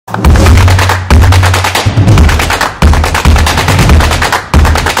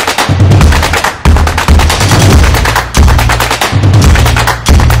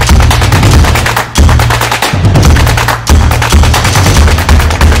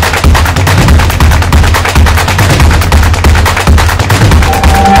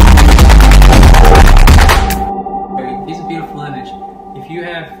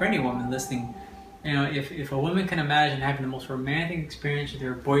You know, if a woman can imagine having the most romantic experience with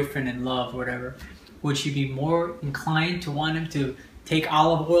her boyfriend in love or whatever, would she be more inclined to want him to take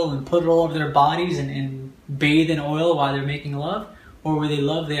olive oil and put it all over their bodies and bathe in oil while they're making love? Or would they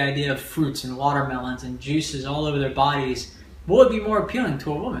love the idea of fruits and watermelons and juices all over their bodies? What would be more appealing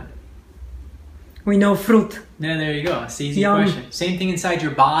to a woman? We know fruit. Yeah, there you go. It's an easy Yum. question. Same thing inside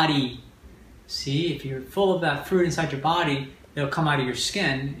your body. See, if you're full of that fruit inside your body, it'll come out of your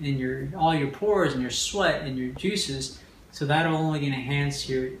skin and all your pores and your sweat and your juices. So that'll only enhance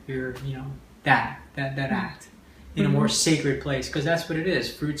your that act in a more sacred place, because that's what it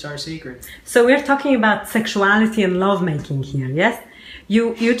is. Fruits are sacred. So we're talking about sexuality and lovemaking here, yes?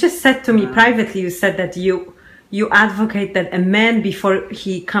 You just said to me privately, you said that you advocate that a man, before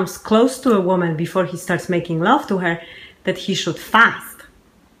he comes close to a woman, before he starts making love to her, that he should fast.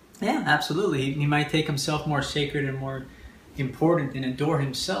 Yeah, absolutely. He might take himself more sacred and more important and adore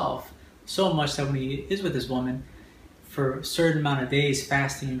himself so much that when he is with his woman for a certain amount of days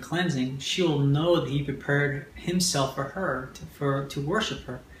fasting and cleansing, she will know that he prepared himself for her to worship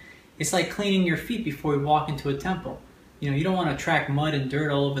her. It's like cleaning your feet before you walk into a temple. You know, you don't want to attract mud and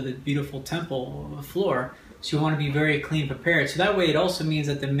dirt all over the beautiful temple floor, so you want to be very clean prepared. So that way it also means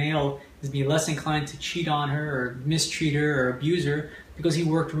that the male is be less inclined to cheat on her or mistreat her or abuse her, because he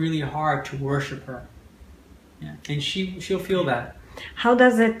worked really hard to worship her. Yeah, and she'll feel that. How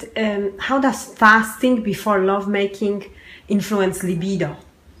does fasting before lovemaking influence libido?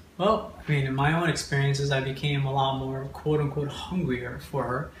 Well, I mean, in my own experiences, I became a lot more quote-unquote hungrier for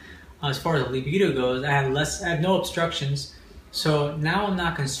her. As far as libido goes, I had no obstructions. So now I'm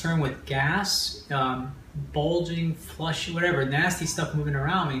not concerned with gas, bulging, flush, whatever, nasty stuff moving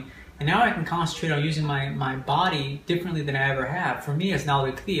around me. And now I can concentrate on using my body differently than I ever have. For me, it's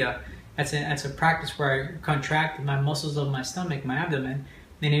naukria. That's a practice where I contract my muscles of my stomach, my abdomen,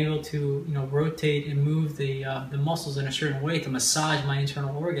 and able to rotate and move the muscles in a certain way to massage my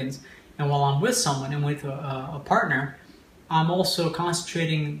internal organs. And while I'm with someone and with a partner, I'm also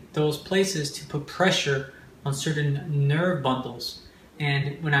concentrating those places to put pressure on certain nerve bundles.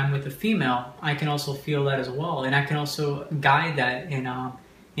 And when I'm with a female, I can also feel that as well, and I can also guide that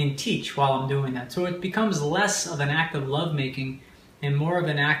and teach while I'm doing that. So it becomes less of an act of lovemaking and more of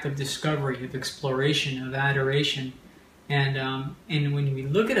an act of discovery, of exploration, of adoration. And when we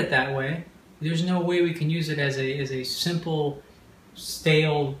look at it that way, there's no way we can use it as a simple,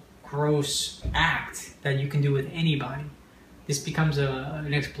 stale, gross act that you can do with anybody. This becomes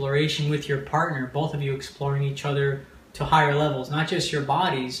an exploration with your partner, both of you exploring each other to higher levels, not just your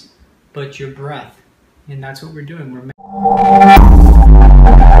bodies, but your breath. And that's what we're doing.